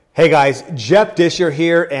Hey guys, Jeff Disher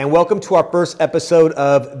here, and welcome to our first episode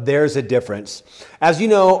of There's a Difference. As you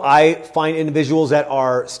know, I find individuals that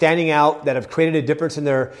are standing out, that have created a difference in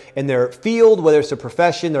their field, whether it's their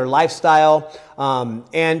profession, their lifestyle.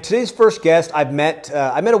 And today's first guest I met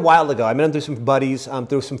a while ago. I met him through some buddies,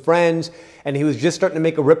 through some friends, and he was just starting to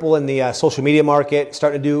make a ripple in the social media market,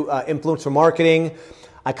 starting to do influencer marketing.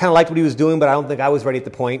 I kind of liked what he was doing, but I don't think I was ready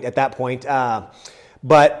at that point.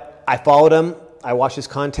 But I followed him. I watched his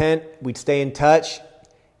content, we'd stay in touch,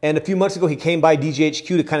 and a few months ago he came by DJHQ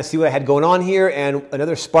to kind of see what I had going on here, and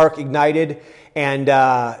another spark ignited, and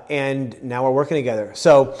now we're working together.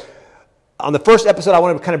 So on the first episode, I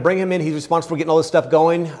wanted to kind of bring him in. He's responsible for getting all this stuff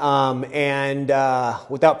going, and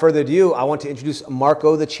without further ado, I want to introduce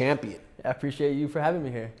Marco the Champion. I appreciate you for having me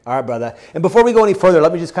here. All right, brother. And before we go any further,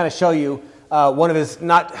 let me just kind of show you one of his,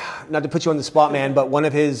 not to put you on the spot, man, but one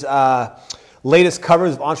of his latest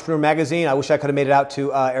covers of Entrepreneur Magazine. I wish I could have made it out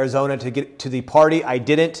to Arizona to get to the party. I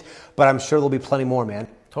didn't, but I'm sure there'll be plenty more, man.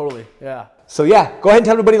 Totally, yeah. So yeah, go ahead and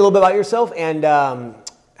tell everybody a little bit about yourself and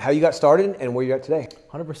how you got started and where you're at today.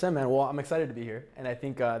 100%, man. Well, I'm excited to be here. And I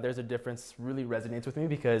think There's a Difference really resonates with me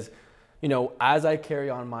because, you know, as I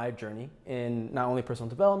carry on my journey in not only personal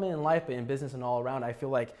development in life, but in business and all around, I feel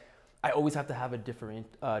like I always have to have a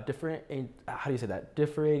differentiating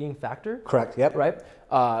factor. Correct, yep. Right?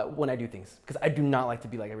 When I do things. Because I do not like to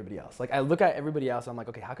be like everybody else. Like, I look at everybody else, and I'm like,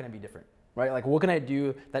 okay, how can I be different? Right? Like, what can I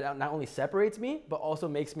do that not only separates me, but also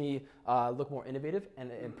makes me look more innovative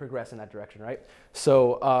and progress in that direction, right?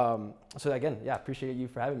 So again, yeah, appreciate you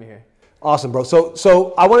for having me here. Awesome, bro.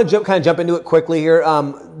 So I want to jump into it quickly here.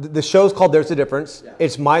 The show's called There's a Difference. Yeah.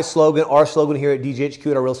 It's my slogan, our slogan here at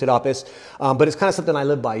DJHQ at our real estate office. But it's kind of something I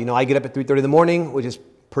live by. You know, I get up at 3:30 in the morning, which is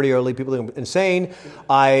pretty early. People think I'm insane.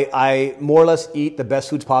 I more or less eat the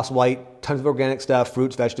best foods possible. I eat tons of organic stuff,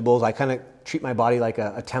 fruits, vegetables. I kind of treat my body like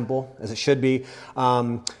a temple, as it should be.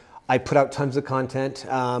 I put out tons of content,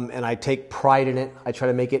 and I take pride in it. I try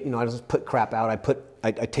to make it, you know, I don't just put crap out.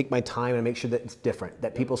 I take my time and I make sure that it's different,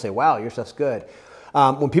 that people say, wow, your stuff's good.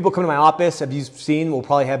 When people come to my office, have you seen, we'll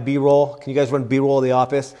probably have B-roll. Can you guys run B-roll of the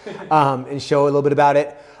office and show a little bit about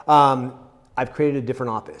it? I've created a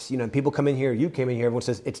different office. You know, and people come in here, you came in here, everyone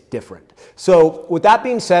says it's different. So with that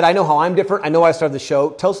being said, I know how I'm different. I know I started the show.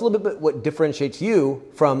 Tell us a little bit about what differentiates you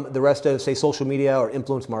from the rest of, say, social media or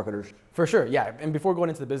influence marketers. For sure, yeah. And before going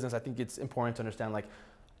into the business, I think it's important to understand, like,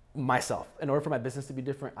 myself. In order for my business to be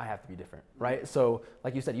different, I have to be different, right? So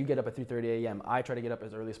like you said, you get up at 3:30 a.m. I try to get up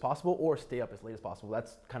as early as possible or stay up as late as possible.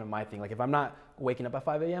 That's kind of my thing. Like, if I'm not waking up at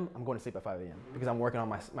 5 a.m., I'm going to sleep at 5 a.m. because I'm working on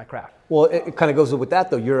my craft. Well, it kind of goes with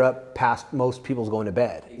that, though. You're up past most people's going to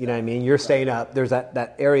bed. You know what I mean? You're staying up. There's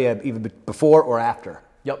that area even before or after.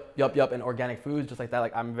 Yep. And organic foods, just like that.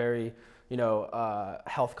 Like, I'm very,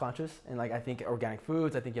 health conscious, and like, I think organic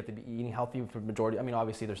foods, I think you have to be eating healthy for the majority. I mean,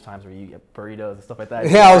 obviously there's times where you get burritos and stuff like that.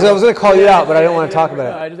 Yeah, I was going to call you out, but I didn't want to talk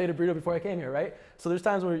about it. I just ate a burrito before I came here, right? So there's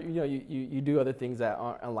times where, you do other things that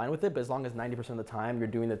aren't aligned with it, but as long as 90% of the time you're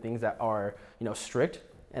doing the things that are, strict.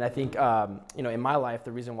 And I think, in my life,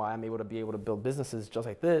 the reason why I'm able to build businesses just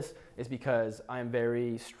like this is because I'm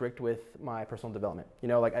very strict with my personal development.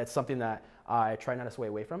 Like, it's something that I try not to sway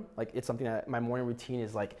away from. Like, it's something that my morning routine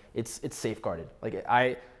is like, it's safeguarded. Like,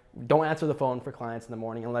 I don't answer the phone for clients in the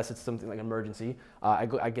morning unless it's something like emergency.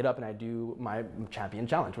 I get up and I do my champion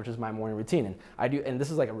challenge, which is my morning routine. And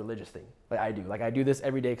this is like a religious thing. I do this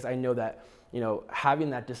every day because I know that, having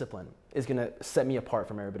that discipline is going to set me apart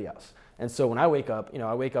from everybody else. And so when I wake up,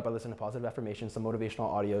 I listen to positive affirmations, some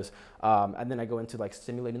motivational audios, and then I go into like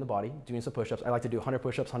stimulating the body, doing some push-ups. I like to do 100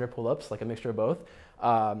 push-ups, 100 pull-ups, like a mixture of both.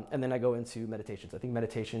 And then I go into meditations. I think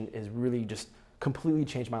meditation is really just completely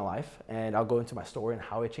changed my life, and I'll go into my story and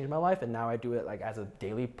how it changed my life, and now I do it like as a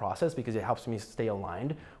daily process because it helps me stay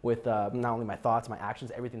aligned with not only my thoughts, my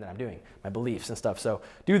actions, everything that I'm doing, my beliefs and stuff. So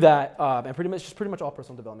do that, and pretty much all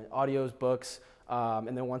personal development, audios, books,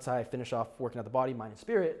 and then once I finish off working out the body, mind, and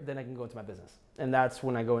spirit, then I can go into my business. And that's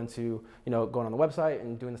when I go into, going on the website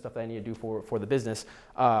and doing the stuff that I need to do for the business.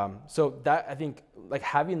 So that, I think, like,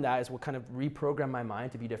 having that is what kind of reprogrammed my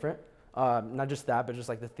mind to be different. Not just that, but just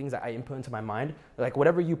like the things that I input into my mind, like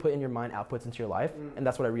whatever you put in your mind outputs into your life. And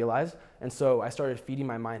that's what I realized. And so I started feeding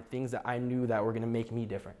my mind things that I knew that were going to make me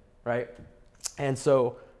different. Right. And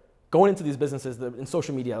so going into these businesses in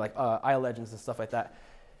social media, like iLegends and stuff like that,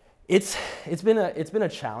 it's been a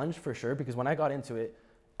challenge for sure, because when I got into it,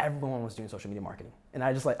 everyone was doing social media marketing. And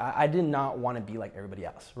I did not want to be like everybody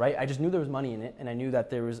else, right? I just knew there was money in it, and I knew that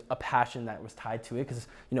there was a passion that was tied to it, because,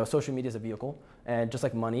 social media is a vehicle, and just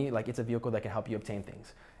like money, like, it's a vehicle that can help you obtain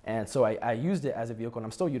things. And so I used it as a vehicle, and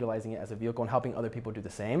I'm still utilizing it as a vehicle and helping other people do the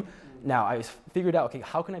same. Now, I figured out, okay,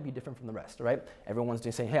 how can I be different from the rest, right? Everyone's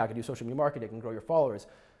just saying, hey, I can do social media marketing, I can grow your followers.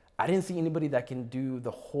 I didn't see anybody that can do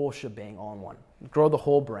the whole shebang all in one, grow the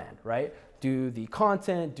whole brand, right? Do the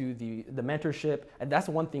content, do the mentorship. And that's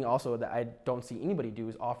one thing also that I don't see anybody do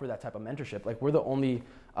is offer that type of mentorship. Like we're the only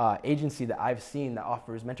agency that I've seen that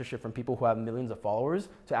offers mentorship from people who have millions of followers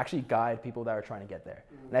to actually guide people that are trying to get there.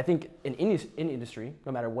 And I think in any industry,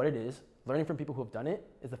 no matter what it is, learning from people who have done it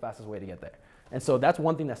is the fastest way to get there. And so that's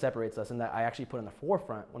one thing that separates us and that I actually put in the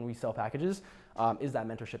forefront when we sell packages is that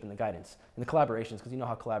mentorship and the guidance and the collaborations, because you know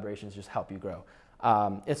how collaborations just help you grow.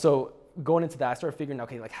 And so going into that, I started figuring,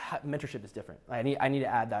 okay, like mentorship is different. I need to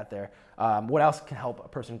add that there. What else can help a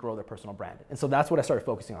person grow their personal brand? And so that's what I started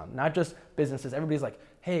focusing on, not just businesses. Everybody's like,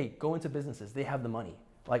 hey, go into businesses. They have the money.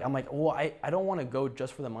 Like, I'm like, well, I don't want to go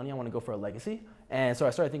just for the money. I want to go for a legacy. And so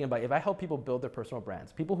I started thinking about if I help people build their personal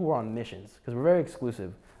brands, people who are on missions, because we're very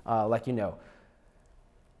exclusive, like you know,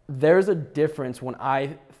 there's a difference when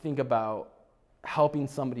I think about helping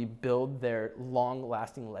somebody build their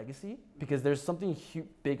long-lasting legacy, because there's something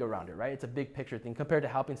big around it, right? It's a big picture thing compared to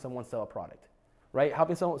helping someone sell a product, right?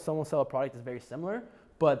 Helping someone sell a product is very similar,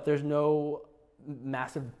 but there's no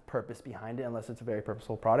massive purpose behind it unless it's a very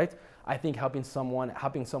purposeful product. I think helping someone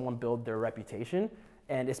build their reputation,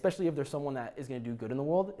 and especially if there's someone that is going to do good in the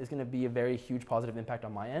world, is going to be a very huge positive impact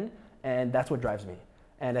on my end, and that's what drives me.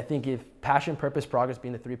 And I think if passion, purpose, progress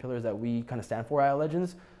being the three pillars that we kind of stand for at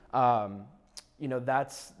Legends, you know,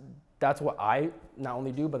 that's what I not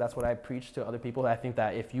only do, but that's what I preach to other people. I think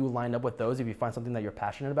that if you line up with those, if you find something that you're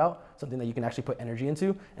passionate about, something that you can actually put energy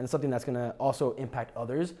into, and something that's going to also impact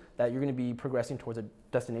others, that you're going to be progressing towards a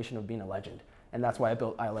destination of being a legend. And that's why I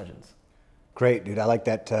built iLegends. Great, dude. I like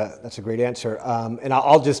that. That's a great answer. And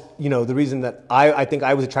I'll just, you know, the reason that I think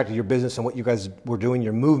I was attracted to your business and what you guys were doing,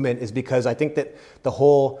 your movement, is because I think that the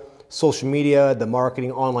whole social media, the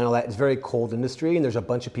marketing, online, all that is a very cold industry, and there's a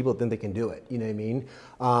bunch of people that think they can do it. You know what I mean?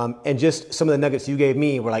 And just some of the nuggets you gave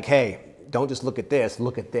me were like, hey, don't just look at this,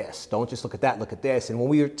 look at this. Don't just look at that, look at this. And when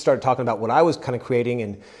we started talking about what I was kind of creating,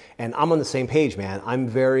 and I'm on the same page, man. I'm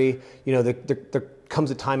very, you know, there comes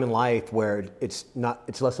a time in life where it's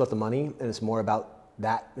less about the money and it's more about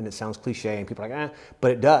that, and it sounds cliche and people are like,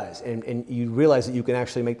 but it does. And you realize that you can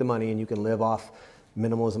actually make the money and you can live off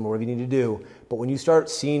minimalism or whatever you need to do. But when you start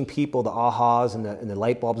seeing people, the ahas and the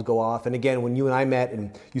light bulbs go off, and again, when you and I met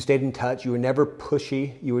and you stayed in touch, you were never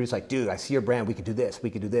pushy. You were just like, dude, I see your brand. We could do this. We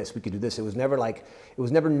could do this. We could do this. It was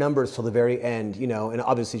never numbers till the very end, you know, and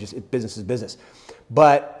obviously just business is business.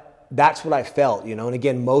 But that's what I felt, you know. And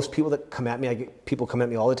again, most people that come at me, people come at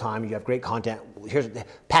me all the time. You have great content. Here's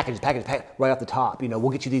package, right off the top. You know,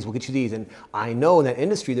 we'll get you these. And I know in that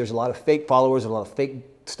industry, there's a lot of fake followers, a lot of fake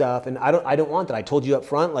stuff. And I don't want that. I told you up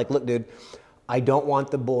front, like, look, dude, I don't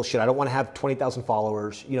want the bullshit. I don't want to have 20,000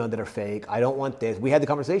 followers, you know, that are fake. I don't want this. We had the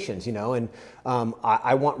conversations, you know, and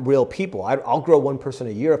I want real people. I'll grow one person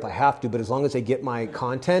a year if I have to, but as long as they get my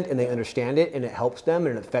content and they understand it and it helps them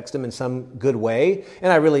and it affects them in some good way,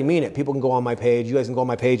 and I really mean it. People can go on my page. You guys can go on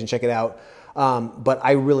my page and check it out. But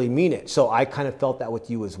I really mean it. So I kind of felt that with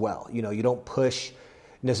you as well. You know, you don't push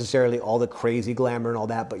necessarily all the crazy glamour and all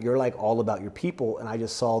that, but you're like all about your people. And I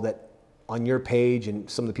just saw that on your page, and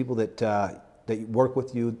some of the people that work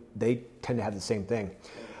with you, they tend to have the same thing.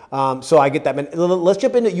 So I get that. Man, let's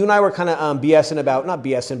jump into, you and I were kind of BSing about, not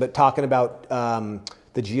BSing, but talking about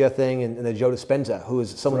the Gia thing and the Joe Dispenza, who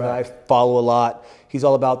is someone that I follow a lot. He's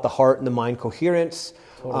all about the heart and the mind coherence,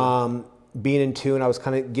 totally. Being in tune. I was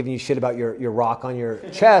kind of giving you shit about your rock on your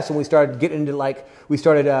chest, and we started getting into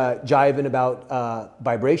jiving about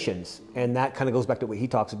vibrations, and that kind of goes back to what he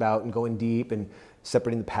talks about and going deep and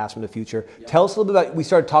separating the past from the future. Yeah. Tell us a little bit about, we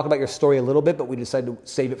started talking about your story a little bit, but we decided to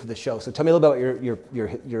save it for the show. So tell me a little bit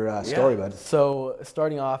about your story, bud. So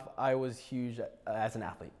starting off, I was huge as an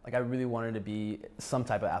athlete. Like I really wanted to be some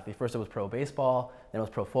type of athlete. First it was pro baseball, then it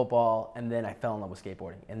was pro football, and then I fell in love with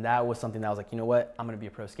skateboarding. And that was something that I was like, you know what, I'm gonna be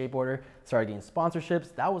a pro skateboarder. Started getting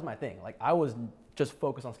sponsorships. That was my thing. Like I was just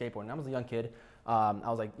focused on skateboarding. I was a young kid. I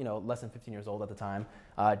was like, you know, less than 15 years old at the time.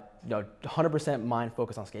 100% mind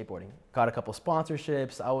focused on skateboarding. Got a couple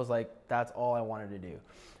sponsorships. I was like, that's all I wanted to do.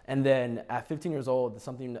 And then at 15 years old,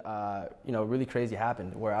 something really crazy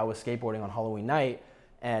happened where I was skateboarding on Halloween night,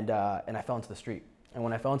 and I fell into the street. And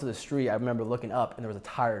when I fell into the street, I remember looking up, and there was a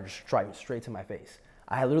tire just driving straight to my face.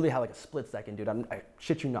 I literally had like a split second, dude. I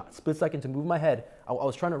shit you not, split second to move my head. I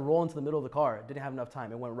was trying to roll into the middle of the car. Didn't have enough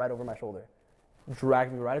time. It went right over my shoulder.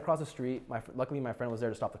 Dragged me right across the street. Luckily, my friend was there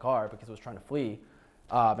to stop the car because it was trying to flee.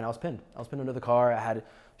 And I was pinned. I was pinned under the car. I had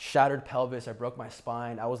shattered pelvis. I broke my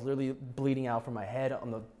spine. I was literally bleeding out from my head on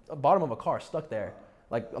the bottom of a car, stuck there,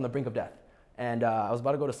 like on the brink of death. And I was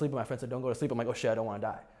about to go to sleep, and my friend said, don't go to sleep. I'm like, oh shit, I don't want to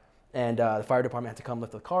die. And the fire department had to come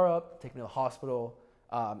lift the car up, take me to the hospital.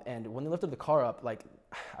 And when they lifted the car up, like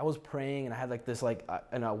I was praying, and I had like this like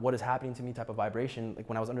what is happening to me type of vibration. Like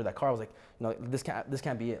when I was under that car, I was like, this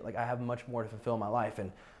can't be it. Like I have much more to fulfill in my life.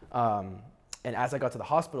 And as I got to the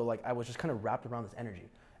hospital, like I was just kind of wrapped around this energy,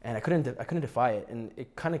 and I couldn't defy it, and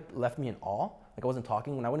it kind of left me in awe. Like I wasn't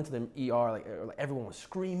talking. When I went into the ER, like everyone was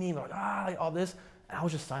screaming, like like all this, and I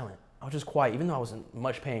was just silent. I was just quiet, even though I was in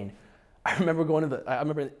much pain. I remember I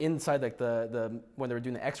remember inside like the when they were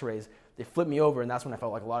doing the X-rays, they flipped me over, and that's when I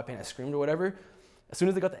felt like a lot of pain. I screamed or whatever. As soon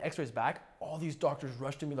as they got the X-rays back, all these doctors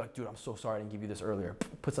rushed to me like, dude, I'm so sorry I didn't give you this earlier.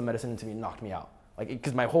 Put some medicine into me, knocked me out. Like,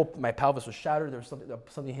 because my pelvis was shattered. There was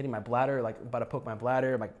something hitting my bladder, like about to poke my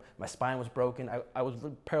bladder. My spine was broken. I was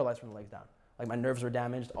paralyzed from the legs down. Like my nerves were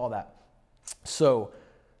damaged, all that. So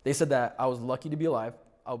they said that I was lucky to be alive.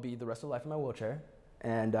 I'll be the rest of life in my wheelchair,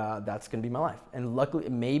 and that's gonna be my life. And luckily,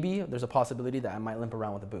 maybe there's a possibility that I might limp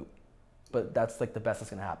around with a boot, but that's like the best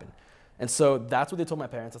that's gonna happen. And so that's what they told my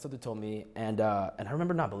parents. That's what they told me. And I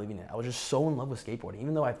remember not believing it. I was just so in love with skateboarding.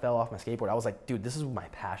 Even though I fell off my skateboard, I was like, dude, this is my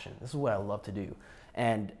passion. This is what I love to do.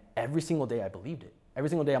 And every single day I believed it. Every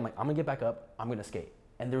single day I'm like, I'm gonna get back up. I'm gonna skate.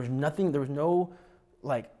 And there was no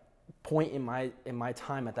like point in my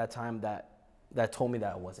time at that time that told me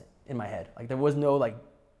that it wasn't in my head. Like there was no like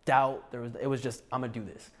doubt. It was just, I'm gonna do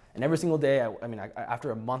this. And every single day,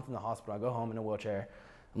 after a month in the hospital, I go home in a wheelchair.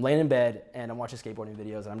 I'm laying in bed and I'm watching skateboarding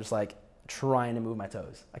videos, and I'm just like trying to move my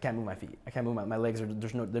toes. I can't move my feet. I can't move my legs.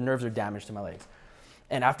 The nerves are damaged to my legs.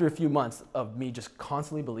 And after a few months of me just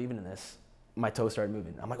constantly believing in this, my toes started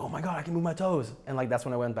moving. I'm like, oh my God, I can move my toes. And like that's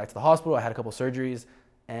when I went back to the hospital. I had a couple surgeries,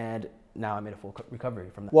 and now I made a full recovery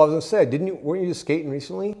from that. Well, I was gonna say, weren't you just skating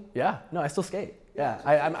recently? Yeah, no, I still skate. Yeah,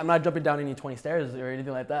 I'm not jumping down any 20 stairs or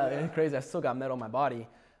anything like that. It's crazy. I still got metal in my body.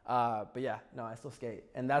 But yeah, no, I still skate.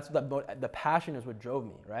 And that's the passion is what drove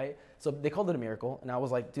me, right? So they called it a miracle. And I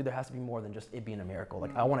was like, dude, there has to be more than just it being a miracle.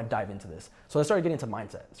 Like, I want to dive into this. So I started getting into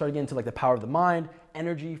mindset. I started getting into like the power of the mind,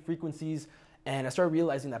 energy, frequencies. And I started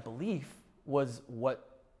realizing that belief was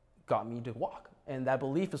what got me to walk. And that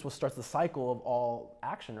belief is what starts the cycle of all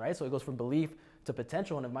action, right? So it goes from belief to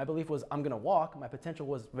potential. And if my belief was I'm going to walk, my potential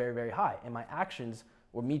was very, very high. And my actions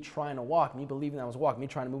were me trying to walk, me believing I was walking, me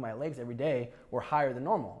trying to move my legs every day were higher than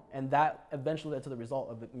normal. And that eventually led to the result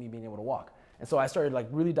of me being able to walk. And so I started like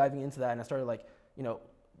really diving into that, and I started like,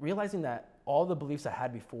 realizing that all the beliefs I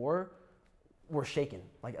had before were shaken.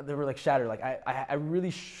 Like they were like shattered. Like I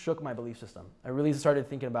really shook my belief system. I really started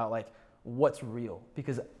thinking about like what's real,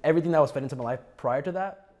 because everything that was fed into my life prior to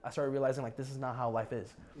that, I started realizing like this is not how life is.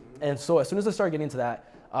 Mm-hmm. And so as soon as I started getting into that,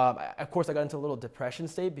 of course I got into a little depression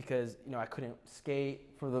state because I couldn't skate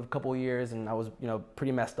for the couple of years, and I was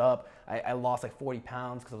pretty messed up. I lost like 40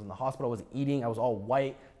 pounds because I was in the hospital. I wasn't eating. I was all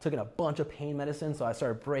white. Took in a bunch of pain medicine, so I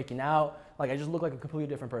started breaking out. Like I just looked like a completely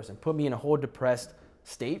different person. Put me in a whole depressed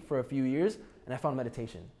state for a few years, and I found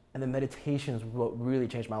meditation. And the meditation is what really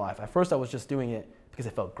changed my life. At first I was just doing it because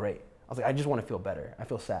it felt great. I was like, I just want to feel better. I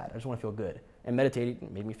feel sad. I just want to feel good. And meditating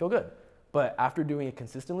made me feel good. But after doing it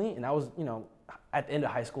consistently, and I was, at the end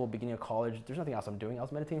of high school, beginning of college, there's nothing else I'm doing. I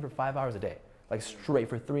was meditating for 5 hours a day, like straight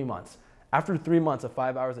for 3 months. After 3 months of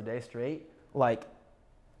 5 hours a day straight, like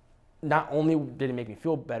not only did it make me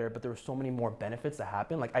feel better, but there were so many more benefits that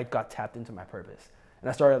happened. Like I got tapped into my purpose. And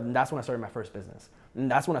that's when I started my first business. And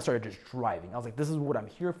that's when I started just driving. I was like, this is what I'm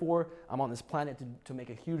here for. I'm on this planet to make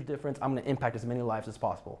a huge difference. I'm gonna impact as many lives as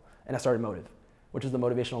possible. And I started Motive, which is the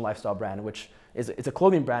motivational lifestyle brand, which it's a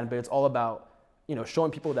clothing brand, but it's all about,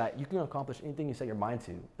 showing people that you can accomplish anything you set your mind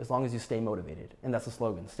to as long as you stay motivated. And that's the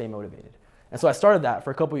slogan, stay motivated. And so I started that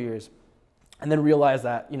for a couple of years, and then realized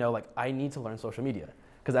that, I need to learn social media.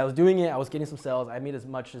 Because I was doing it, I was getting some sales. I made as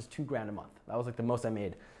much as $2,000 a month. That was like the most I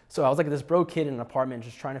made. So I was like this broke kid in an apartment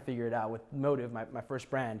just trying to figure it out with Motive, my first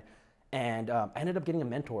brand. And I ended up getting a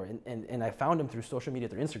mentor, and I found him through social media,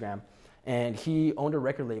 through Instagram. And he owned a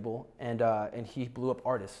record label, and he blew up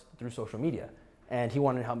artists through social media. And he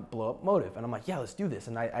wanted to help blow up Motive. And I'm like, yeah, let's do this.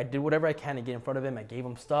 And I did whatever I can to get in front of him. I gave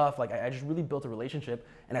him stuff. Like I just really built a relationship.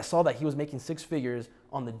 And I saw that he was making 6 figures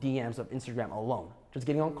on the DMs of Instagram alone. Just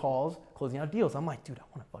getting on calls, closing out deals. I'm like, dude, I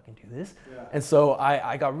want to fucking do this. Yeah. And so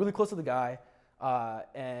I got really close to the guy,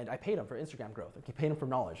 and I paid him for Instagram growth. Like, I paid him for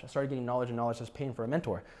knowledge. I started getting knowledge, and knowledge was paying for a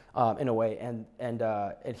mentor in a way.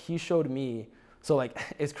 And he showed me, so like,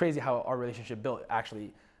 it's crazy how our relationship built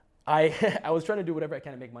actually. I was trying to do whatever I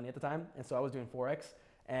can to make money at the time, and so I was doing Forex,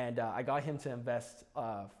 and I got him to invest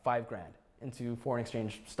 $5,000 into foreign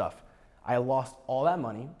exchange stuff. I lost all that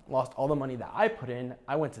money, lost all the money that I put in.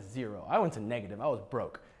 I went to zero. I went to negative. I was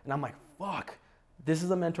broke. And I'm like, fuck, this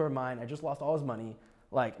is a mentor of mine. I just lost all his money.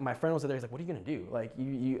 Like, my friend was there. He's like, what are you going to do? Like,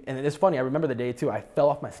 and it's funny. I remember the day too. I fell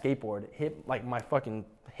off my skateboard, hit like my fucking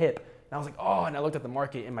hip. And I was like, oh, and I looked at the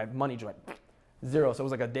market and my money just went zero. So it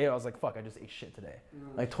was like a day I was like, fuck, I just ate shit today.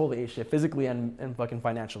 Like, totally ate shit physically and fucking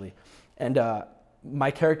financially. And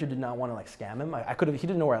my character did not want to like scam him. I could have, he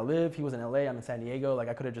didn't know where I live. He was in LA, I'm in San Diego. Like,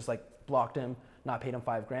 I could have just like blocked him, not paid him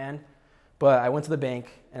 $5,000. But I went to the bank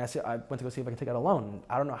and I went to go see if I could take out a loan.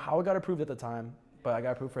 I don't know how it got approved at the time, but I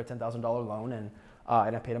got approved for a $10,000 loan and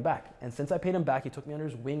I paid him back. And since I paid him back, he took me under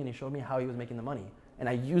his wing and he showed me how he was making the money. And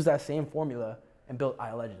I used that same formula and built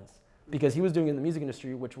iLegends because he was doing it in the music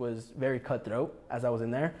industry, which was very cutthroat as I was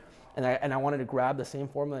in there. And I wanted to grab the same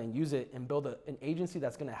formula and use it and build an agency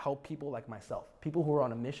that's going to help people like myself, people who are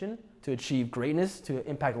on a mission to achieve greatness, to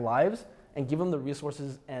impact lives, and give them the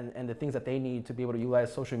resources and the things that they need to be able to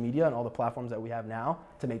utilize social media and all the platforms that we have now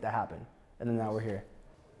to make that happen. And then now we're here.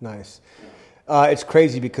 Nice. It's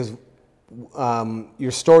crazy because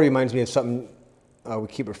your story reminds me of something we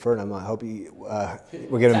keep referring to him. I hope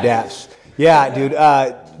we're giving him daps. Yeah, dude.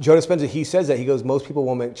 Joe Dispenza, he says that. He goes, most people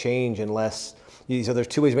won't make change unless... So there's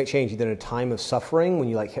two ways to make change, either in a time of suffering when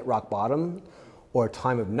you like hit rock bottom or a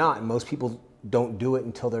time of not. And most people don't do it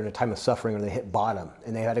until they're in a time of suffering or they hit bottom.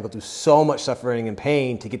 And they had to go through so much suffering and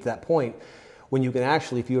pain to get to that point when you can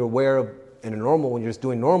actually, if you're aware of in a normal, when you're just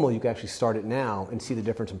doing normal, you can actually start it now and see the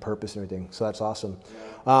difference in purpose and everything. So that's awesome.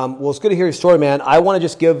 Well, it's good to hear your story, man. I want to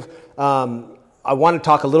just give... I want to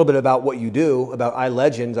talk a little bit about what you do, about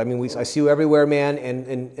iLegends. I mean, I see you everywhere, man.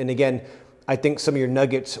 And again, I think some of your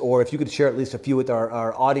nuggets, or if you could share at least a few with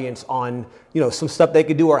our audience on, some stuff they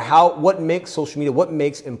could do, or what makes social media, what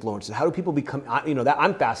makes influencers, how do people become, that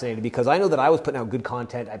I'm fascinated because I know that I was putting out good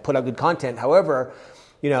content. I put out good content. However,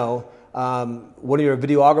 one of your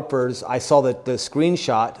videographers, I saw the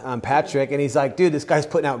screenshot, Patrick, and he's like, dude, this guy's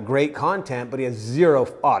putting out great content, but he has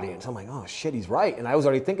zero audience. I'm like, oh shit, he's right. And I was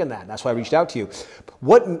already thinking that. That's why I reached out to you.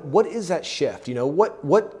 What is that shift?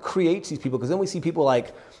 What creates these people? Because then we see people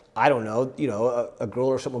like, I don't know, a girl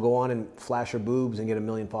or something will go on and flash her boobs and get 1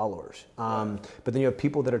 million followers. But then you have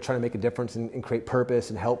people that are trying to make a difference and create purpose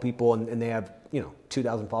and help people, and they have,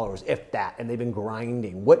 2,000 followers, if that, and they've been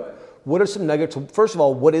grinding. What are some nuggets? First of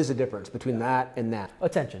all, what is the difference between that and that?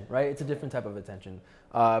 Attention, right? It's a different type of attention.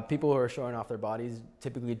 People who are showing off their bodies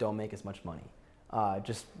typically don't make as much money,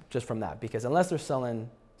 just from that, because unless they're selling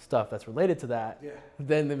stuff that's related to that,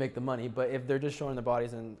 then they make the money. But if they're just showing their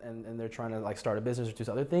bodies and they're trying to like start a business or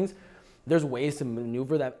do other things, there's ways to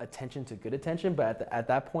maneuver that attention to good attention. But at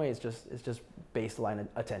that point, it's just baseline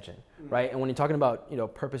attention, right? And when you're talking about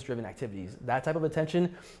purpose-driven activities, that type of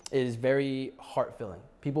attention is very heart-filling.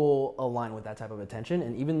 People align with that type of attention,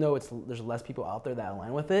 and even though there's less people out there that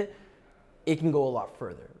align with it, it can go a lot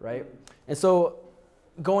further, right? And so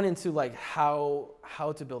going into like how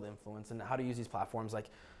to build influence and how to use these platforms, like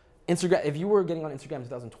Instagram, if you were getting on Instagram in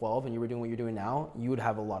 2012 and you were doing what you're doing now, you would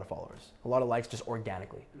have a lot of followers, a lot of likes just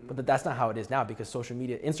organically. But that's not how it is now, because social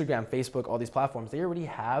media, Instagram, Facebook, all these platforms, they already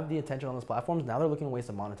have the attention on those platforms. Now they're looking at ways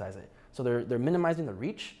to monetize it. So they're minimizing the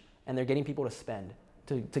reach and they're getting people to spend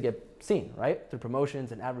to get seen, right? Through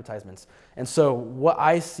promotions and advertisements. And so what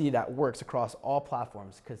I see that works across all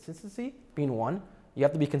platforms, consistency being one. You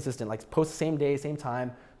have to be consistent, like post the same day, same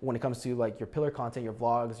time. When it comes to like your pillar content, your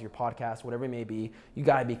vlogs, your podcasts, whatever it may be, you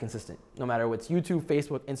gotta be consistent. No matter what's YouTube,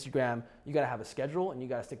 Facebook, Instagram, you gotta have a schedule and you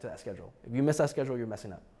gotta stick to that schedule. If you miss that schedule, you're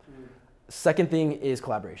messing up. Second thing is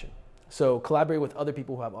collaboration. So collaborate with other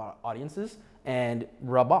people who have audiences and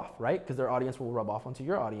rub off, right? Because their audience will rub off onto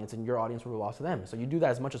your audience and your audience will rub off to them. So you do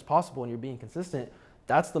that as much as possible and you're being consistent.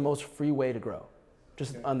 That's the most free way to grow,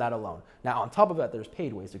 just on that alone. Now, on top of that, there's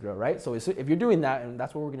paid ways to grow, right? So if you're doing that, and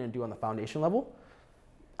that's what we're gonna do on the foundation level,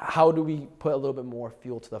 how do we put a little bit more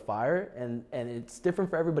fuel to the fire? And it's different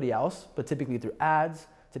for everybody else, but typically through ads,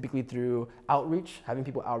 typically through outreach, having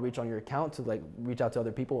people outreach on your account to like reach out to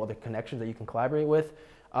other people, other connections that you can collaborate with.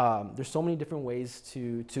 There's so many different ways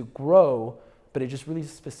to grow, but it's just really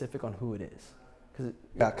specific on who it is.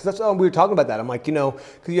 Because that's we were talking about that. I'm like, because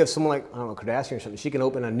you have someone like, I don't know, Kardashian or something. She can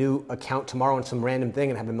open a new account tomorrow on some random thing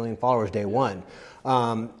and have 1 million followers day one.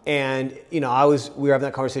 And we were having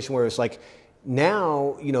that conversation where it's like,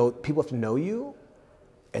 now, people have to know you,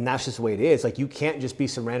 and that's just the way it is. Like, you can't just be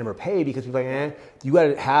some random or pay because people are like, you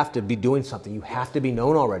have to be doing something. You have to be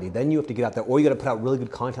known already. Then you have to get out there, or you got to put out really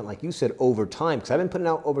good content, like you said, over time. Because I've been putting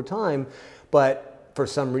out over time, but for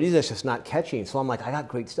some reason it's just not catching. So I'm like, I got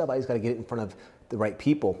great stuff. I just got to get it in front of the right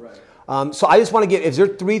people. Right. So I just want to get, if there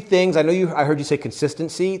are 3 things, I heard you say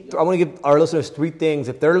consistency. I want to give our listeners 3 things.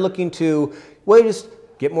 If they're looking to, well, just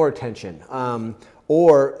get more attention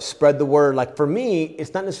or spread the word. Like for me,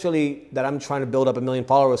 it's not necessarily that I'm trying to build up 1 million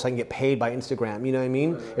followers so I can get paid by Instagram. You know what I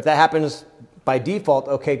mean? Right. If that happens by default,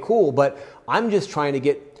 okay, cool. But I'm just trying to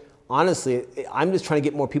get, honestly, I'm just trying to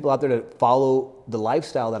get more people out there to follow the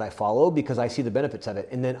lifestyle that I follow because I see the benefits of it.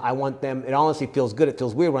 And then I want them, it honestly feels good. It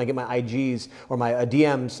feels weird when I get my IGs or my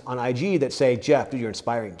DMs on IG that say, Jeff, dude, you're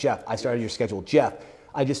inspiring. Jeff, I started your schedule. Jeff,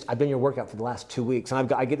 I've been your workout for the last 2 weeks.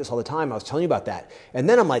 And I get this all the time. I was telling you about that. And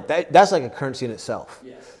then I'm like, that's like a currency in itself.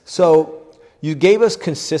 Yes. So you gave us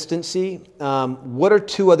consistency. What are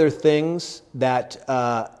 2 other things that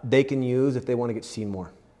they can use if they want to get seen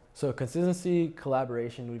more? So consistency,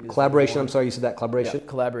 collaboration. Collaboration, I'm sorry, you said that, collaboration? Yeah,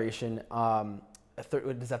 collaboration.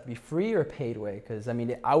 Does that have to be free or paid way? Because, I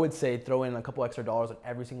mean, I would say throw in a couple extra dollars on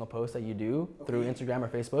every single post that you do through Instagram or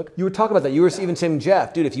Facebook. You were talking about that. You were even saying,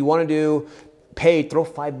 Jeff, dude, if you want to do paid, throw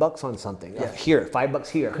 $5 on something. Yeah. Here, $5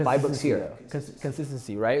 here, $5 here.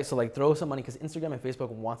 Consistency, right? So like throw some money because Instagram and Facebook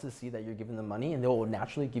wants to see that you're giving them money and they will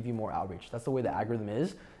naturally give you more outreach. That's the way the algorithm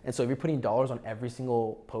is. And so if you're putting dollars on every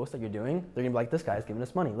single post that you're doing, they're gonna be like, this guy's giving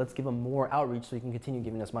us money. Let's give him more outreach so he can continue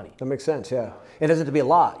giving us money. That makes sense, yeah. It doesn't have to be a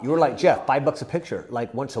lot. You were like, Jeff, $5 a picture,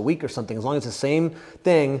 like once a week or something. As long as it's the same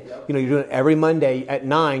thing, you know, you're doing it every Monday at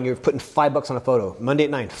 9, you're putting $5 on a photo. Monday at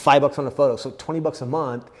 9, $5 on a photo. So $20 a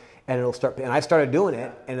month. And it'll start, and I started doing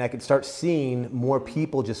it, and I could start seeing more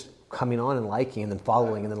people just coming on and liking, and then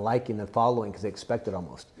following, and then liking, and then following, because they expect it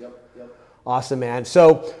almost. Yep. Awesome, man.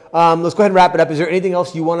 So let's go ahead and wrap it up. Is there anything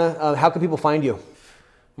else you want to, how can people find you?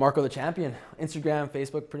 Marco the Champion. Instagram,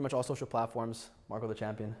 Facebook, pretty much all social platforms. Marco the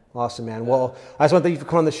Champion. Awesome, man. Well, I just want to thank you for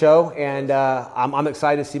coming on the show, and I'm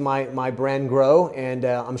excited to see my brand grow, and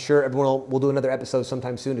I'm sure everyone will do another episode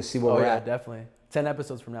sometime soon to see where we're at. Definitely. 10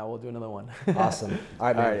 episodes from now, we'll do another one. Awesome. All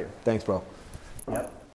right, man. All right. Thanks, bro. Yep.